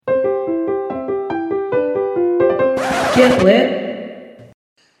Get Lit.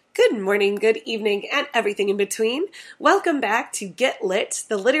 Good morning, good evening, and everything in between. Welcome back to Get Lit,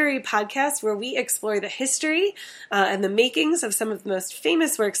 the literary podcast where we explore the history and the makings of some of the most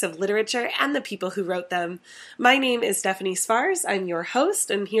famous works of literature and the people who wrote them. My name is Stephanie Spars. I'm your host,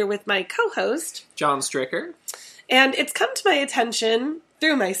 and here with my co-host, John Stricker. And it's come to my attention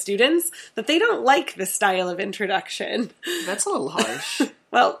through my students that they don't like this style of introduction. That's a little harsh.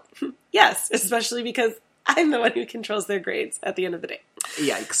 Well, yes, especially because I'm the one who controls their grades at the end of the day.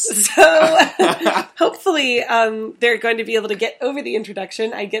 Yikes. So hopefully they're going to be able to get over the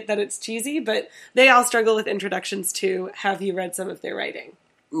introduction. I get that it's cheesy, but they all struggle with introductions too. Have you read some of their writing?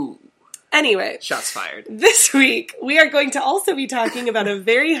 Ooh. Anyway. Shots fired. This week, we are going to also be talking about a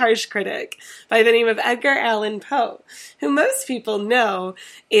very harsh critic by the name of Edgar Allan Poe, who most people know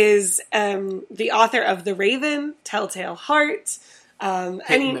is the author of The Raven, Telltale Heart, Pit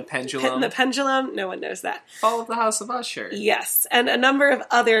and the Pendulum. Pit and the Pendulum. No one knows that. Fall of the House of Usher. Yes, and a number of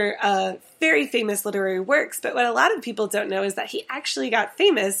other very famous literary works, but what a lot of people don't know is that he actually got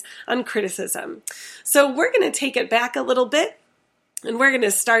famous on criticism. So we're going to take it back a little bit, and we're going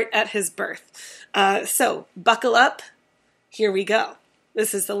to start at his birth. So buckle up. Here we go.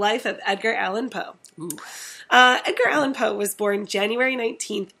 This is the life of Edgar Allan Poe. Ooh. Edgar Allan Poe was born January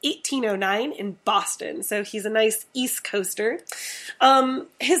 19th, 1809 in Boston, so he's a nice East Coaster.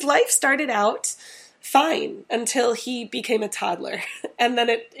 His life started out fine until he became a toddler, and then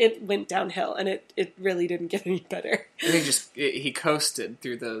it went downhill, and it really didn't get any better. I think he coasted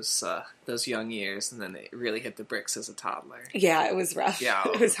through those young years, and then it really hit the bricks as a toddler. Yeah, it was rough. Yeah,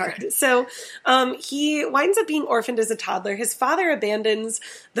 it was hard. So he winds up being orphaned as a toddler. His father abandons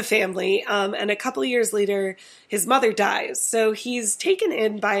the family, and a couple of years later, his mother dies. So he's taken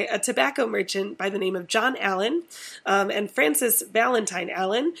in by a tobacco merchant by the name of John Allen and Frances Valentine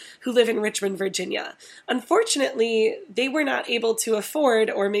Allen, who live in Richmond, Virginia. Unfortunately, they were not able to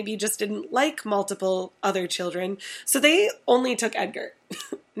afford, or maybe just didn't like, multiple other children, so they only took Edgar,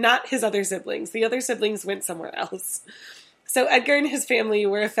 not his other siblings. The other siblings went somewhere else. So Edgar and his family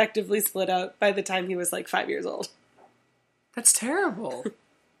were effectively split up by the time he was like 5 years old. That's terrible.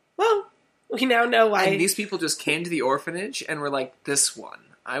 Well, we now know why. And these people just came to the orphanage and were like, this one.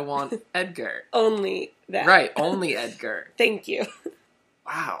 I want Edgar. Only that. Right, only Edgar. Thank you.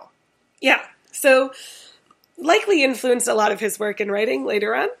 Wow. Yeah, so likely influenced a lot of his work and writing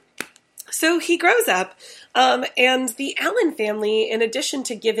later on. So he grows up, and the Allen family, in addition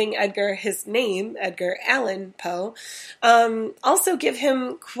to giving Edgar his name, Edgar Allan Poe, also give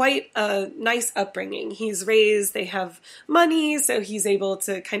him quite a nice upbringing. He's raised, they have money, so he's able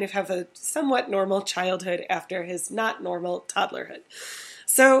to kind of have a somewhat normal childhood after his not normal toddlerhood.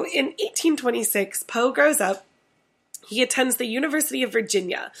 So in 1826, Poe grows up. He attends the University of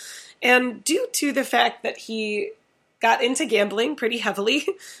Virginia, and due to the fact that he got into gambling pretty heavily,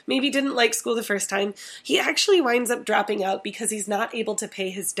 maybe didn't like school the first time, he actually winds up dropping out because he's not able to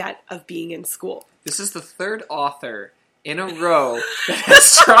pay his debt of being in school. This is the third author in a row that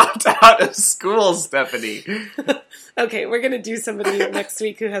has dropped out of school, Stephanie. Okay, we're going to do somebody next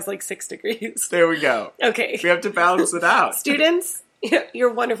week who has like 6 degrees. There we go. Okay. We have to balance it out. Students,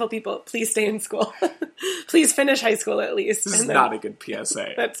 you're wonderful people. Please stay in school. Please finish high school at least. This is not a good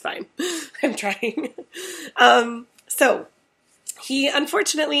PSA. That's fine. I'm trying. So, he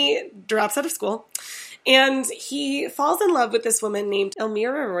unfortunately drops out of school, and he falls in love with this woman named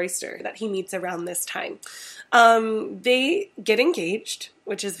Elmira Royster that he meets around this time. They get engaged,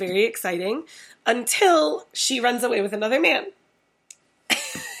 which is very exciting, until she runs away with another man.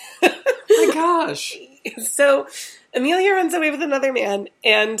 Oh my gosh. So, Amelia runs away with another man,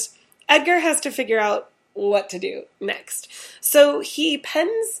 and Edgar has to figure out what to do next. So he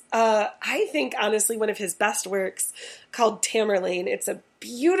pens, I think, honestly, one of his best works called Tamerlane. It's a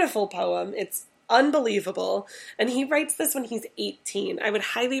beautiful poem. It's unbelievable. And he writes this when he's 18. I would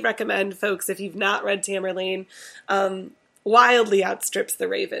highly recommend, folks, if you've not read Tamerlane, wildly outstrips The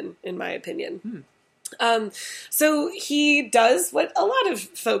Raven, in my opinion. So he does what a lot of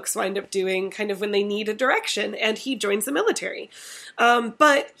folks wind up doing kind of when they need a direction, and he joins the military.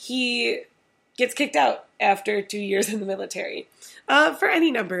 But he gets kicked out after 2 years in the military for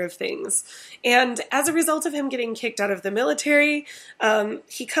any number of things. And as a result of him getting kicked out of the military,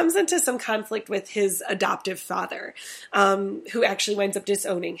 he comes into some conflict with his adoptive father, who actually winds up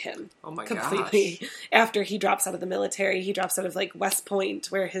disowning him completely. Gosh. After he drops out of the military. He drops out of like West Point,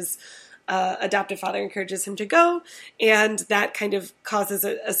 where his adoptive father encourages him to go, and that kind of causes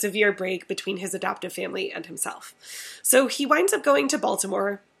a severe break between his adoptive family and himself. So he winds up going to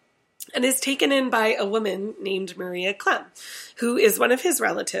Baltimore, and is taken in by a woman named Maria Clem, who is one of his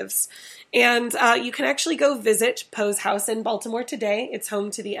relatives. And you can actually go visit Poe's house in Baltimore today. It's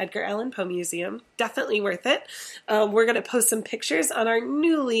home to the Edgar Allan Poe Museum. Definitely worth it. We're going to post some pictures on our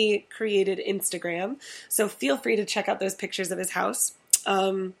newly created Instagram, so feel free to check out those pictures of his house.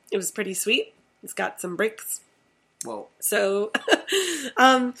 It was pretty sweet. It's got some bricks. Whoa. So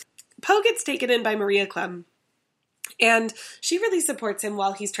Poe gets taken in by Maria Clem, and she really supports him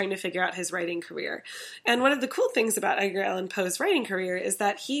while he's trying to figure out his writing career. And one of the cool things about Edgar Allan Poe's writing career is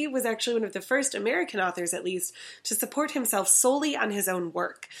that he was actually one of the first American authors, at least, to support himself solely on his own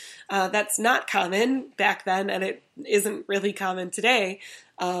work. That's not common back then, and it isn't really common today,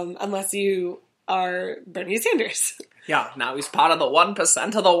 unless you are Bernie Sanders. Yeah, now he's part of the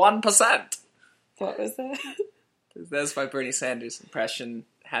 1% of the 1%. What was that? That's my Bernie Sanders impression,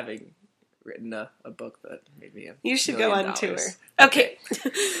 having written a book that made me You should go on $1 tour. million. Okay.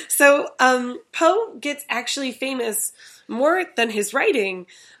 So Poe gets actually famous more than his writing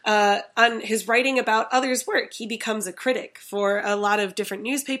on his writing about others' work. He becomes a critic for a lot of different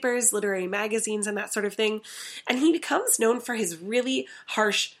newspapers, literary magazines, and that sort of thing. And he becomes known for his really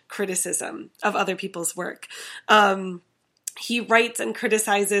harsh criticism of other people's work. He writes and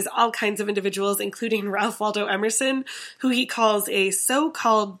criticizes all kinds of individuals, including Ralph Waldo Emerson, who he calls a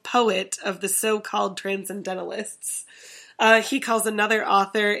so-called poet of the so-called transcendentalists. He calls another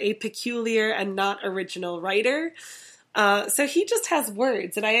author a peculiar and not original writer. So he just has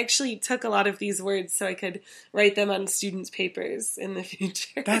words, and I actually took a lot of these words so I could write them on students' papers in the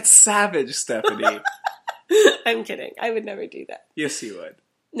future. That's savage, Stephanie. I'm kidding. I would never do that. Yes, you would.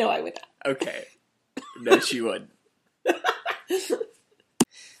 No, I would not. Okay. No, she would.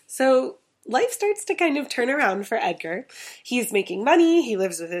 So life starts to kind of turn around for Edgar. He's making money, he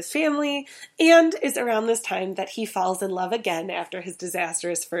lives with his family, and it's around this time that he falls in love again after his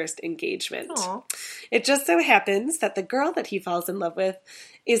disastrous first engagement. Aww. It just so happens that the girl that he falls in love with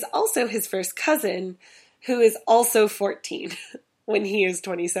is also his first cousin, who is also 14 when he is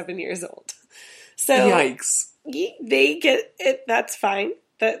 27 years old. So Yikes. they get it, that's fine.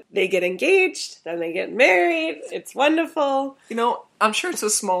 That they get engaged, then they get married. It's wonderful. You know, I'm sure it's a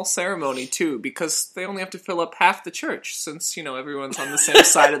small ceremony, too, because they only have to fill up half the church, since, you know, everyone's on the same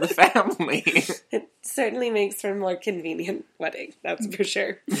side of the family. It certainly makes for a more convenient wedding, that's for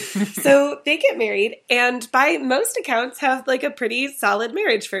sure. So they get married, and by most accounts have like a pretty solid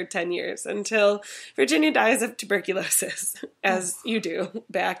marriage for 10 years, until Virginia dies of tuberculosis, as you do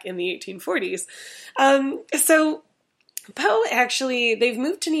back in the 1840s. So Poe actually, they've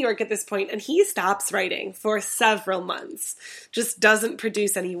moved to New York at this point, and he stops writing for several months. Just doesn't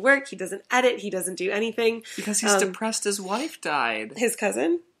produce any work. He doesn't edit. He doesn't do anything. Because he's depressed his wife died. His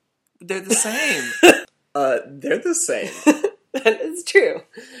cousin? They're the same. They're the same. That is true.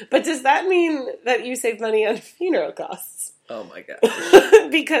 But does that mean that you save money on funeral costs? Oh my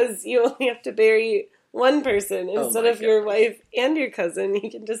god. Because you only have to bury one person instead of your wife and your cousin. You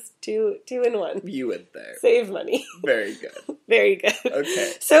can just two in one. You went there. Save money. Very good. Very good.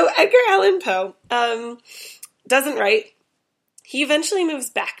 Okay. So Edgar Allan Poe doesn't write. He eventually moves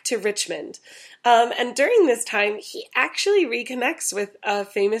back to Richmond. And during this time, he actually reconnects with a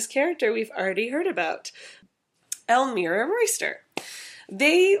famous character we've already heard about, Elmira Royster.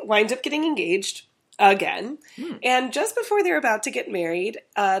 They wind up getting engaged again. And just before they're about to get married,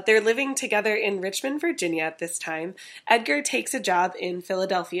 they're living together in Richmond, Virginia at this time. Edgar takes a job in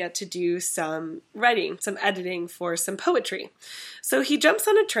Philadelphia to do some writing, some editing for some poetry. So he jumps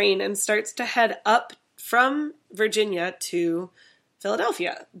on a train and starts to head up from Virginia to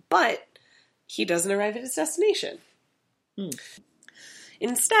Philadelphia. But he doesn't arrive at his destination.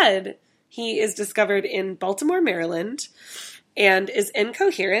 Instead, he is discovered in Baltimore, Maryland, and is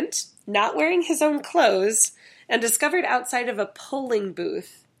incoherent, not wearing his own clothes, and discovered outside of a polling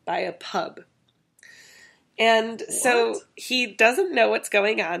booth by a pub. And so he doesn't know what's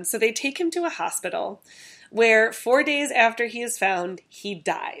going on, so they take him to a hospital where 4 days after he is found, he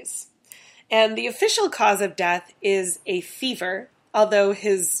dies. And the official cause of death is a fever, although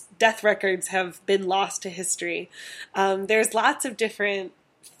his death records have been lost to history. There's lots of different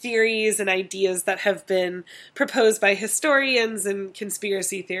theories and ideas that have been proposed by historians and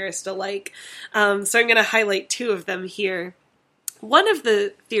conspiracy theorists alike. So I'm going to highlight two of them here. One of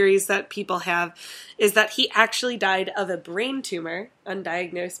the theories that people have is that he actually died of a brain tumor,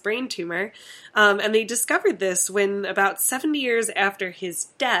 undiagnosed brain tumor, and they discovered this when about 70 years after his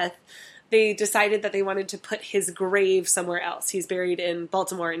death, they decided that they wanted to put his grave somewhere else. He's buried in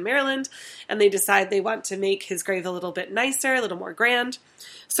Baltimore in Maryland, and they decide they want to make his grave a little bit nicer, a little more grand.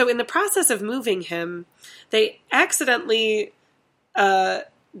 So in the process of moving him, they accidentally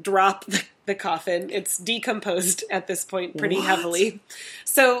drop the coffin. It's decomposed at this point pretty heavily.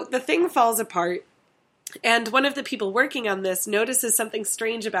 So the thing falls apart. And one of the people working on this notices something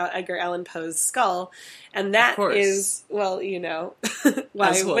strange about Edgar Allan Poe's skull, and that is, well, you know,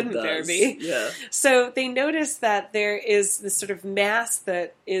 why wouldn't there be? Yeah. So they notice that there is this sort of mass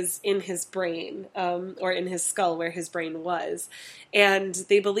that is in his brain, or in his skull where his brain was, and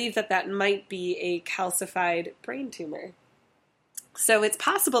they believe that that might be a calcified brain tumor. So it's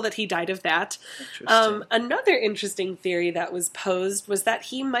possible that he died of that. Another interesting theory that was posed was that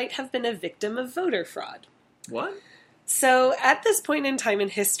he might have been a victim of voter fraud. What? So at this point in time in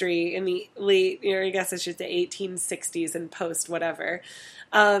history, in the late, I guess I should say 1860s and post whatever,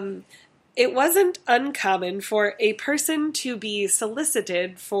 it wasn't uncommon for a person to be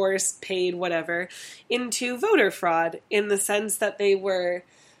solicited, forced, paid, whatever, into voter fraud, in the sense that they were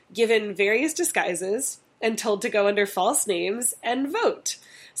given various disguises and told to go under false names and vote.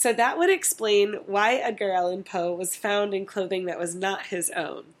 So that would explain why Edgar Allan Poe was found in clothing that was not his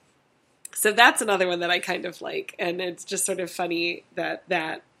own. So that's another one that I kind of like, and it's just sort of funny that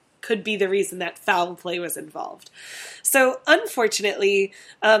that could be the reason that foul play was involved. So unfortunately,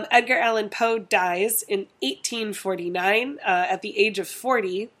 Edgar Allan Poe dies in 1849 at the age of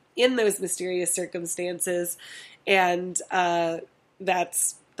 40 in those mysterious circumstances, and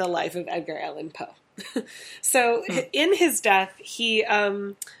that's the life of Edgar Allan Poe. So in his death, he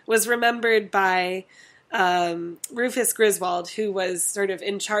was remembered by Rufus Griswold, who was sort of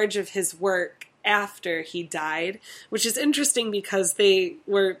in charge of his work after he died, which is interesting because they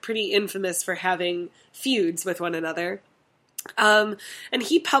were pretty infamous for having feuds with one another. And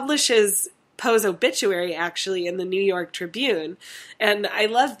he publishes Poe's obituary, actually, in the New York Tribune. And I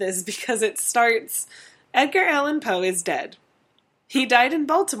love this because it starts, Edgar Allan Poe is dead. He died in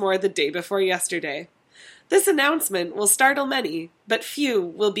Baltimore the day before yesterday. This announcement will startle many, but few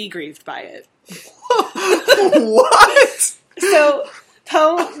will be grieved by it. What? So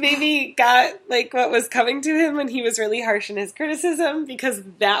Poe maybe got like what was coming to him when he was really harsh in his criticism, because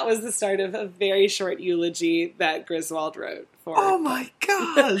that was the start of a very short eulogy that Griswold wrote for Oh my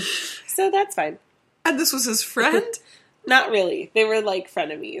gosh. So that's fine. And this was his friend? Not really. They were like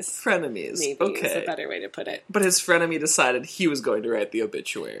frenemies. Frenemies. Maybe Okay. is a better way to put it. But his frenemy decided he was going to write the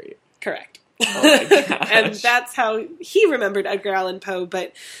obituary. Correct. Oh my gosh. And that's how he remembered Edgar Allan Poe.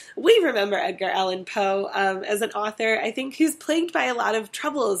 But we remember Edgar Allan Poe as an author, I think, who's plagued by a lot of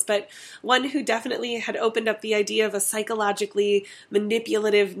troubles, but one who definitely had opened up the idea of a psychologically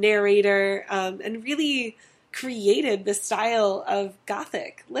manipulative narrator, and really created the style of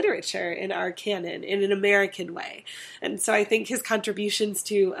Gothic literature in our canon in an American way. And so I think his contributions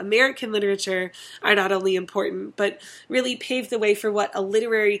to American literature are not only important, but really paved the way for what a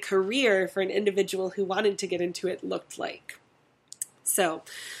literary career for an individual who wanted to get into it looked like. So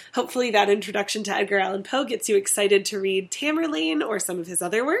hopefully that introduction to Edgar Allan Poe gets you excited to read Tamerlane or some of his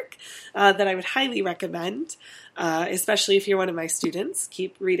other work that I would highly recommend, especially if you're one of my students.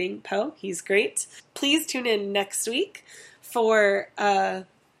 Keep reading Poe. He's great. Please tune in next week for our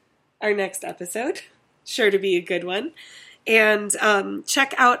next episode. Sure to be a good one. And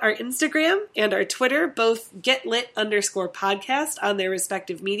check out our Instagram and our Twitter, both getlit_podcast on their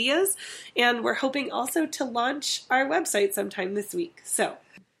respective medias. And we're hoping also to launch our website sometime this week. So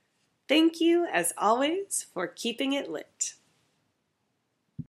thank you, as always, for keeping it lit.